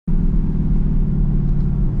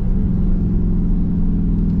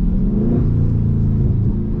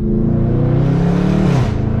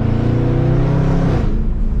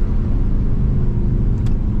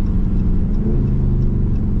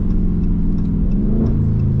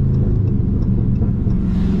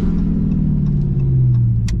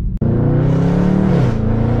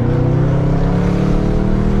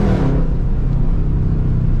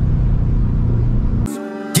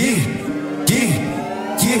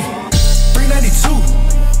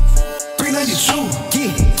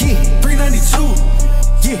yeah, 392,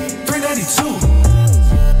 yeah, 392.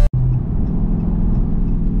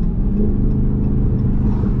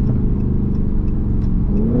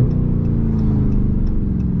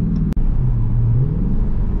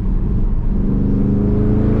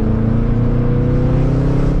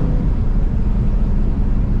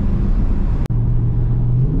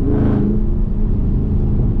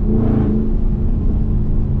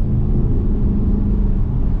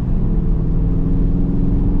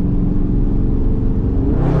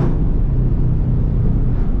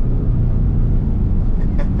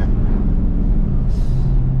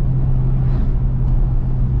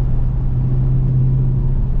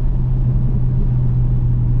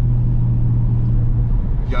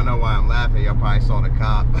 Y'all know why I'm laughing. Y'all probably saw the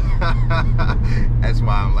cop. That's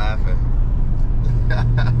why I'm laughing.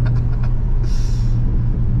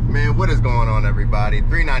 Man, what is going on, everybody?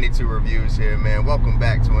 392 Reviews here, man. Welcome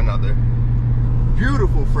back to another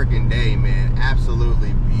beautiful freaking day, man.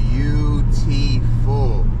 Absolutely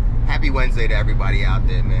beautiful. Happy Wednesday to everybody out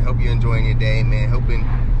there, man. Hope you're enjoying your day, man.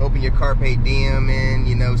 Hoping your carpe diem and,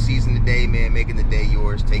 you know, seizing the day, man. Making the day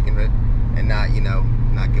yours, taking it, and not, you know,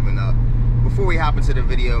 not giving up. Before we hop into the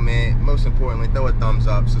video, man, most importantly, throw a thumbs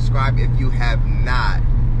up. Subscribe if you have not.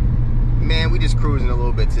 Man, we just cruising a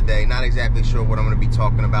little bit today. Not exactly sure what I'm going to be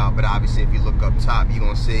talking about, but obviously if you look up top, you're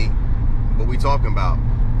going to see what we talking about.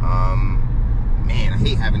 Man, I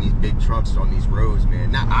hate having these big trucks on these roads,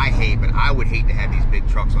 man. Not I hate, but I would hate to have these big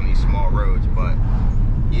trucks on these small roads. But,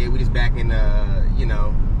 yeah, we just back in, you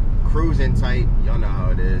know, cruising tight. Y'all know how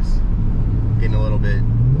it is. Getting a little bit...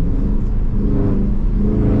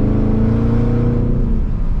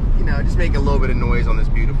 just making a little bit of noise on this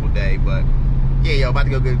beautiful day, but yeah, yo, about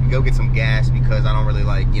to go get some gas because I don't really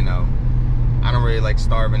like, you know, I don't really like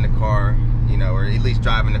starving the car, you know, or at least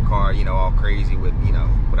driving the car, you know, all crazy with, you know,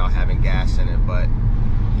 without having gas in it. But,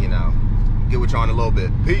 you know, get with y'all in a little bit.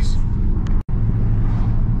 Peace.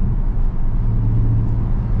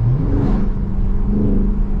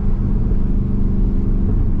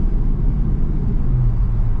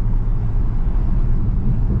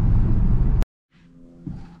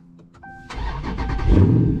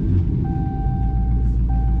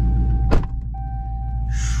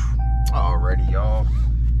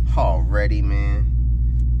 Already, man.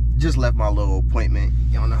 Just left my little appointment.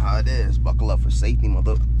 Y'all know how it is. Buckle up for safety,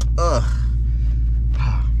 mother.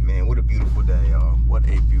 Man, what a beautiful day, y'all. What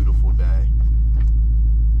a beautiful day.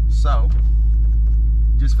 So,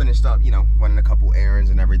 just finished up, you know, running a couple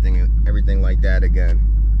errands and everything like that again.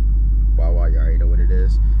 Wow, you already know what it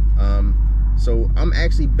is. So I'm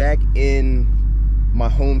actually back in my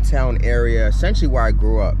hometown area, essentially where I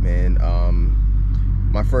grew up, man.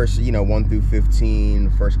 My first, you know, 1 through 15,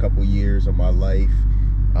 first couple years of my life.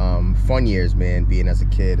 Fun years, man, being as a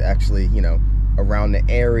kid, actually, you know, around the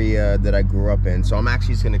area that I grew up in. So I'm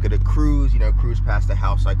actually just gonna get a cruise, you know, cruise past the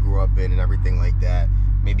house I grew up in and everything like that.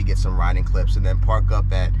 Maybe get some riding clips and then park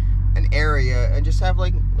up at an area and just have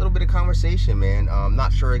like a little bit of conversation, man.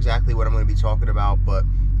 Not sure exactly what I'm gonna be talking about, but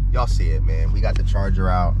y'all see it, man. We got the charger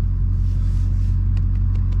out.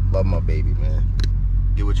 Love my baby, man.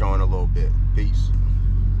 Get with y'all in a little bit. Peace.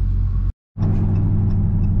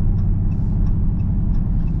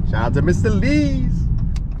 Shout out to Mr. Lee's.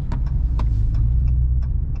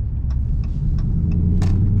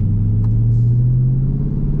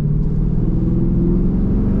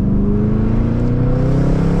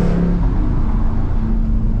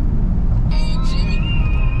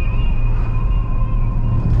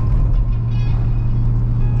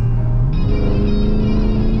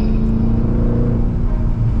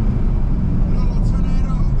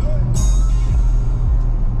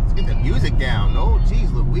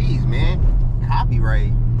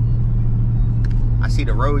 Copyright. I see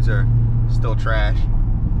the roads are still trash.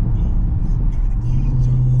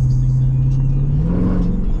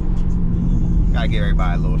 Gotta give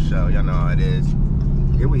everybody a little show. Y'all know how it is.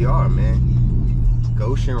 Here we are, man.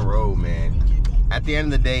 Goshen Road, man. At the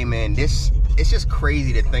end of the day, man, it's just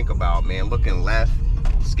crazy to think about, man. Looking left,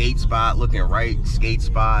 skate spot. Looking right, skate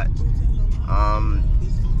spot.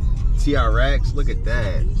 TRX, look at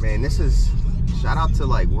that. Man, this is... Shout out to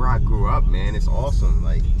like where I grew up, man. It's awesome.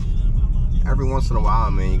 Like every once in a while,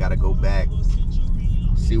 man, you gotta go back,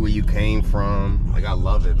 see where you came from. Like I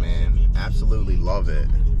love it, man. Absolutely love it.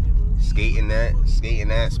 Skating that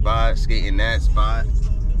spot,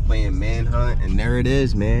 playing manhunt, and there it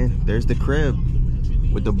is, man. There's the crib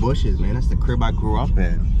with the bushes, man. That's the crib I grew up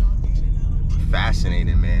in.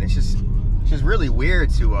 Fascinating, man. It's just really weird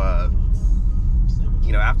to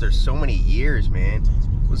you know, after so many years, man.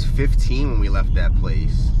 Was 15 when we left that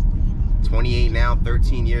place. 28 now,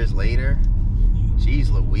 13 years later. Jeez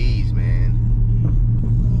Louise, man.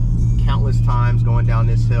 Countless times going down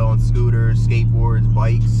this hill on scooters, skateboards,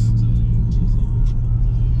 bikes.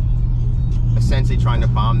 Essentially trying to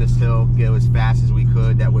bomb this hill, go as fast as we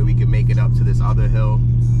could. That way we could make it up to this other hill.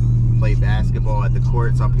 Play basketball at the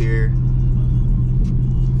courts up here.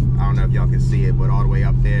 I don't know if y'all can see it, but all the way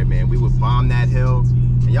up there, man. We would bomb that hill.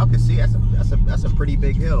 And y'all can see that's a pretty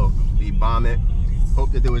big hill. We bomb it.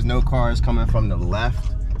 Hope that there was no cars coming from the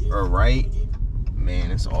left or right. Man,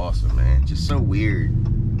 it's awesome, man. Just so weird.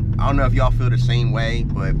 I don't know if y'all feel the same way,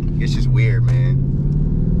 but it's just weird, man.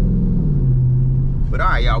 But all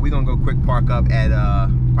right, y'all, we gonna go quick park up at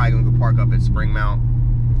probably gonna go park up at Spring Mount.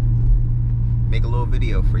 Make a little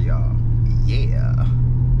video for y'all. Yeah.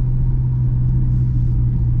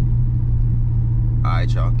 All right,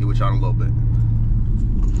 y'all, get with y'all in a little bit.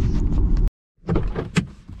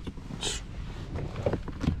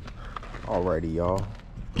 Alrighty, y'all.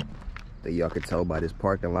 That y'all can tell by this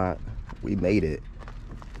parking lot, we made it.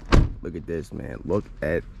 Look at this, man. Look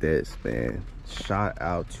at this, man. Shout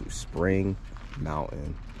out to Spring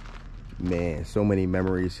Mountain. Man, so many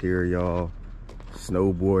memories here, y'all.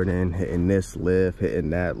 Snowboarding, hitting this lift,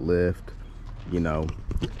 hitting that lift. You know,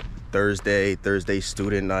 Thursday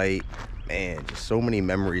student night. Man, just so many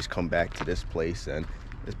memories come back to this place. And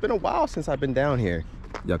it's been a while since I've been down here.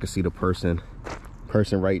 Y'all can see the person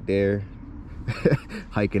right there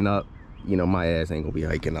hiking up. You know, my ass ain't gonna be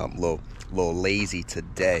hiking up. A little lazy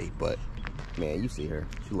today, but man, you see her.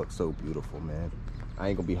 She looks so beautiful, man. I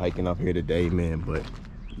ain't gonna be hiking up here today, man, but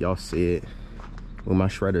y'all see it. Where my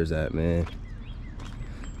shredders at, man.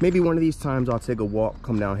 Maybe one of these times I'll take a walk,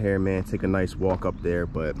 come down here, man, take a nice walk up there,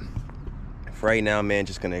 but for right now, man,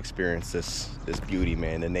 just gonna experience this beauty,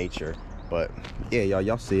 man, the nature. But yeah,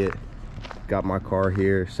 y'all see it. Got my car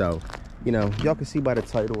here, so you know, y'all can see by the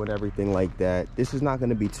title and everything like that, this is not going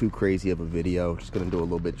to be too crazy of a video. Just going to do a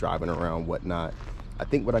little bit driving around, whatnot. I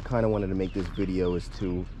think what I kind of wanted to make this video is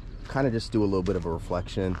to kind of just do a little bit of a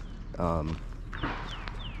reflection. I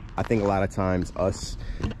think a lot of times us,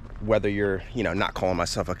 whether you're, you know, not calling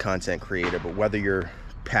myself a content creator, but whether you're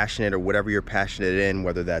passionate or whatever you're passionate in,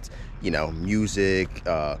 whether that's, you know, music,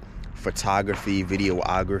 photography,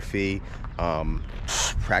 videography,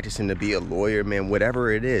 practicing to be a lawyer, man,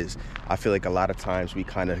 whatever it is, I feel like a lot of times we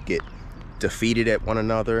kind of get defeated at one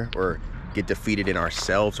another, or get defeated in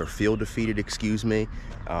ourselves, or feel defeated, excuse me.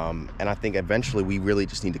 And I think eventually we really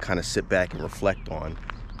just need to kind of sit back and reflect on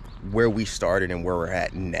where we started and where we're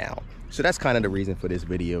at now. So that's kind of the reason for this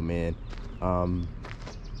video, man.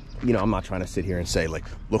 You know, I'm not trying to sit here and say like,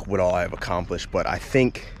 look what all I've accomplished, but I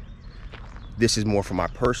think this is more from my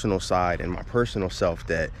personal side and my personal self,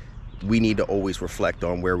 that we need to always reflect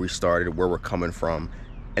on where we started, where we're coming from,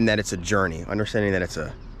 and that it's a journey. Understanding that it's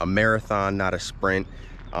a marathon, not a sprint,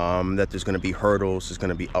 that there's gonna be hurdles, there's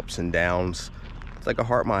gonna be ups and downs. It's like a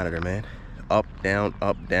heart monitor, man. Up, down,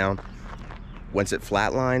 up, down. Once it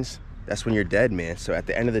flatlines, that's when you're dead, man. So at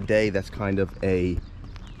the end of the day, that's kind of a,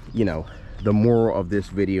 you know, the moral of this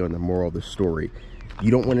video and the moral of the story. You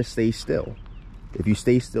don't wanna stay still. If you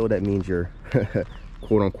stay still, that means you're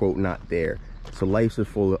quote unquote not there. So life is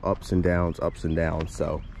full of ups and downs.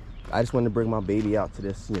 So I just wanted to bring my baby out to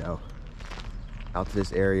this, you know, out to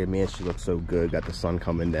this area. Man, she looks so good. Got the sun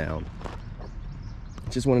coming down.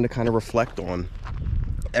 Just wanted to kind of reflect on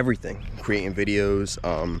everything, creating videos,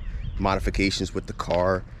 modifications with the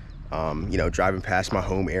car, you know, driving past my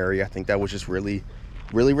home area. I think that was just really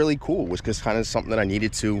cool. It was just kind of something that I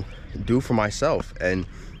needed to do for myself. And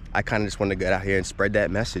I kind of just wanted to get out here and spread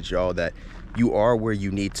that message, y'all, that you are where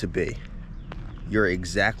you need to be. You're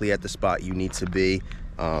exactly at the spot you need to be.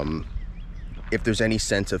 If there's any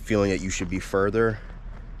sense of feeling that you should be further,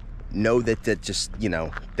 know that just, you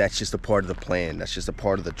know, that's just a part of the plan. That's just a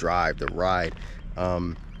part of the drive, the ride.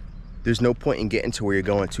 There's no point in getting to where you're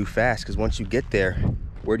going too fast, because once you get there,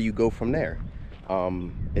 where do you go from there?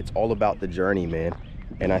 It's all about the journey, man.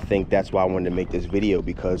 And I think that's why I wanted to make this video,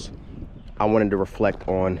 because I wanted to reflect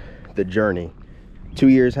on the journey. 2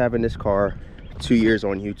 years having this car, 2 years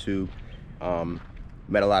on YouTube.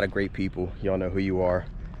 Met a lot of great people. Y'all know who you are.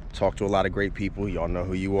 Talked to a lot of great people. Y'all know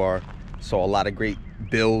who you are. Saw a lot of great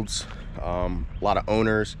builds, a lot of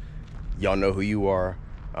owners. Y'all know who you are.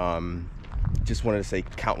 Just wanted to say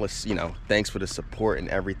countless, you know, thanks for the support and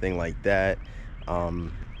everything like that.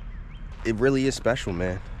 It really is special,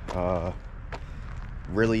 man.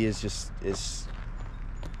 Really is just, it's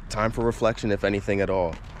time for reflection, if anything at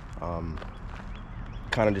all.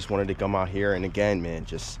 Kind of just wanted to come out here, and again, man,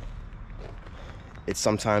 just, it's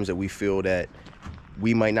sometimes that we feel that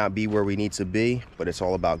we might not be where we need to be, but it's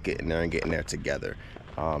all about getting there and getting there together.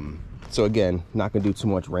 So again, not gonna do too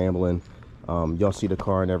much rambling. Y'all see the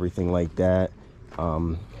car and everything like that.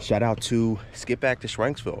 Shout out to Skip Back to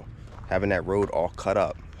Schranksville, having that road all cut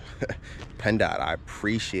up. PennDOT, I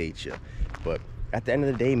appreciate you. But at the end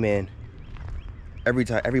of the day, man,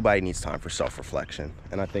 everybody needs time for self-reflection,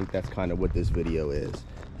 and I think that's kind of what this video is.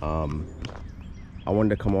 I wanted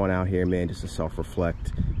to come on out here, man, just to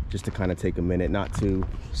self-reflect, just to kind of take a minute, not to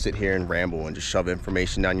sit here and ramble and just shove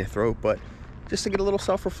information down your throat, but just to get a little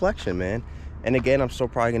self-reflection, man. And again, I'm still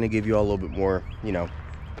probably going to give you all a little bit more, you know,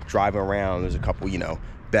 driving around. There's a couple, you know,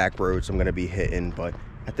 back roads I'm going to be hitting, but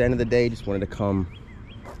at the end of the day, just wanted to come,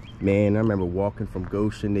 man. I remember walking from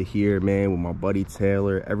Goshen to here, man, with my buddy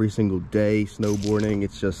Taylor every single day, snowboarding.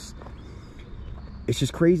 It's just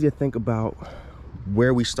crazy to think about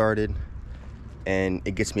where we started, and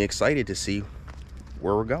it gets me excited to see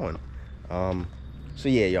where we're going. So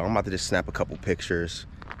yeah, y'all, I'm about to just snap a couple pictures,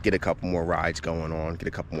 get a couple more rides going on, get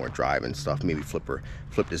a couple more driving stuff, maybe flip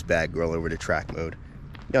this bad girl over to track mode.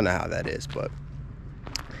 Y'all know how that is. But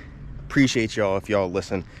appreciate y'all. If y'all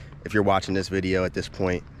listen, if you're watching this video at this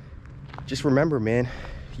point, just remember, man,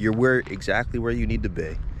 you're exactly where you need to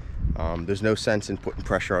be. There's no sense in putting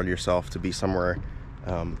pressure on yourself to be somewhere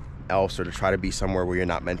else, or to try to be somewhere where you're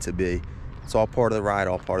not meant to be. It's all part of the ride,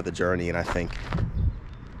 all part of the journey, and I think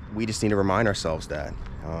we just need to remind ourselves that.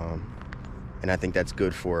 And I think that's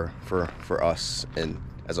good for us and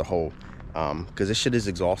as a whole, because this shit is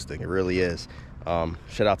exhausting. It really is.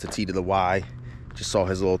 Shout out to T to the Y. Just saw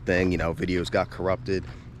his little thing, you know, videos got corrupted.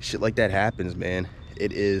 Shit like that happens, man.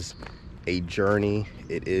 It is a journey.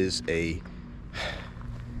 There's a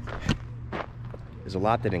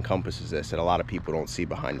lot that encompasses this that a lot of people don't see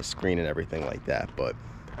behind the screen and everything like that. But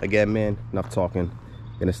again, man, enough talking.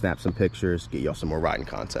 Gonna snap some pictures, get y'all some more riding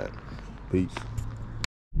content. Peace.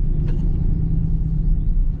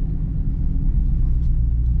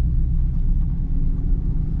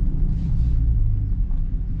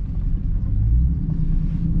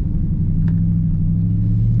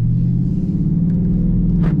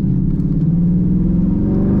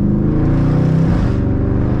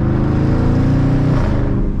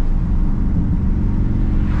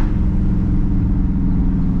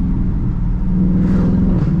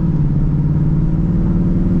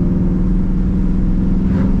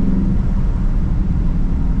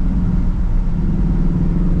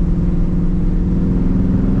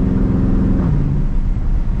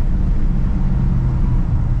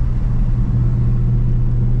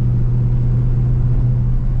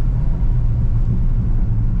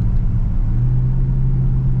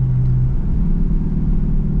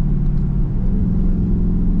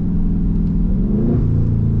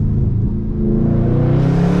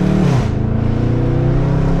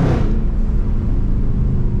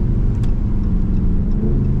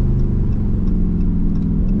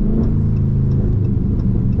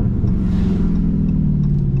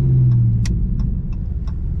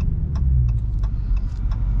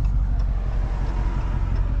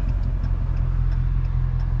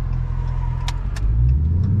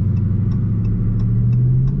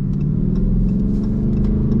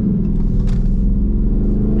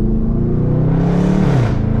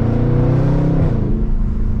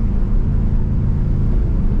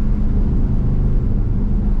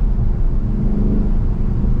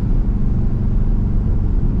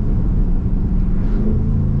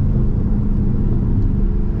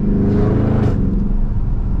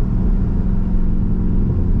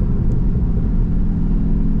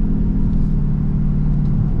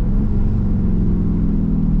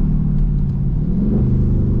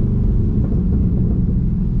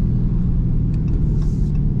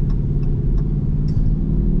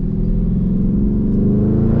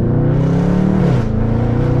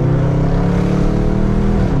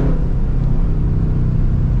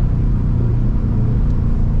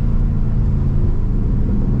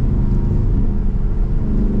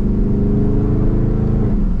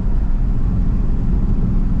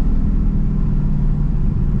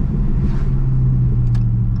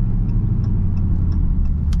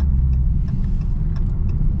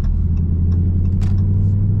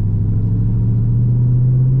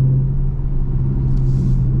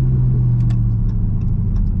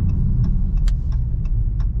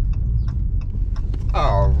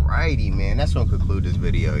 Alrighty, man, that's gonna conclude this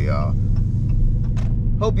video, y'all.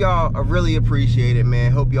 Hope y'all really appreciate it,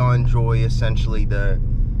 man. Hope y'all enjoy essentially the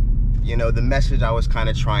message I was kind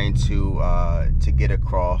of trying to get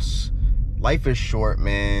across. Life is short,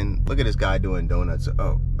 man. Look at this guy doing donuts.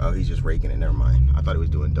 Oh, he's just raking it. Never mind. I thought he was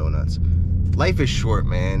doing donuts. Life is short,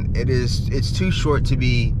 man. It's too short to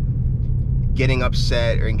be getting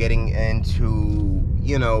upset or getting into,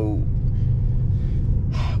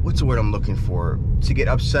 what's the word I'm looking for? To get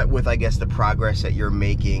upset with, I guess, the progress that you're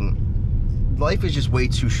making. Life is just way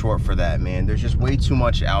too short for that, man. There's just way too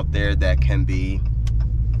much out there that can be,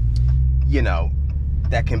 you know,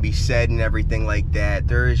 that can be said and everything like that.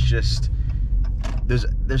 There's I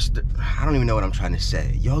don't even know what I'm trying to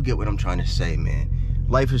say. Y'all get what I'm trying to say, man.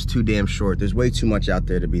 Life is too damn short. There's way too much out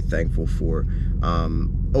there to be thankful for.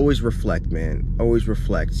 Always reflect, man. Always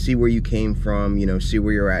reflect. See where you came from, you know, see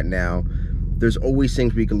where you're at now. There's always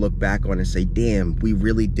things we can look back on and say, damn, we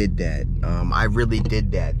really did that. I really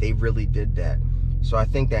did that. They really did that. So I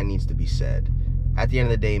think that needs to be said. At the end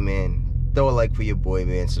of the day, man, throw a like for your boy,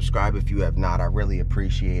 man. Subscribe if you have not. I really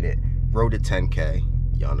appreciate it. Road to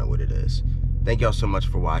 10K. Y'all know what it is. Thank y'all so much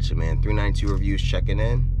for watching, man. 392 Reviews checking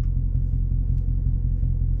in.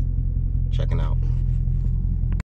 Checking out.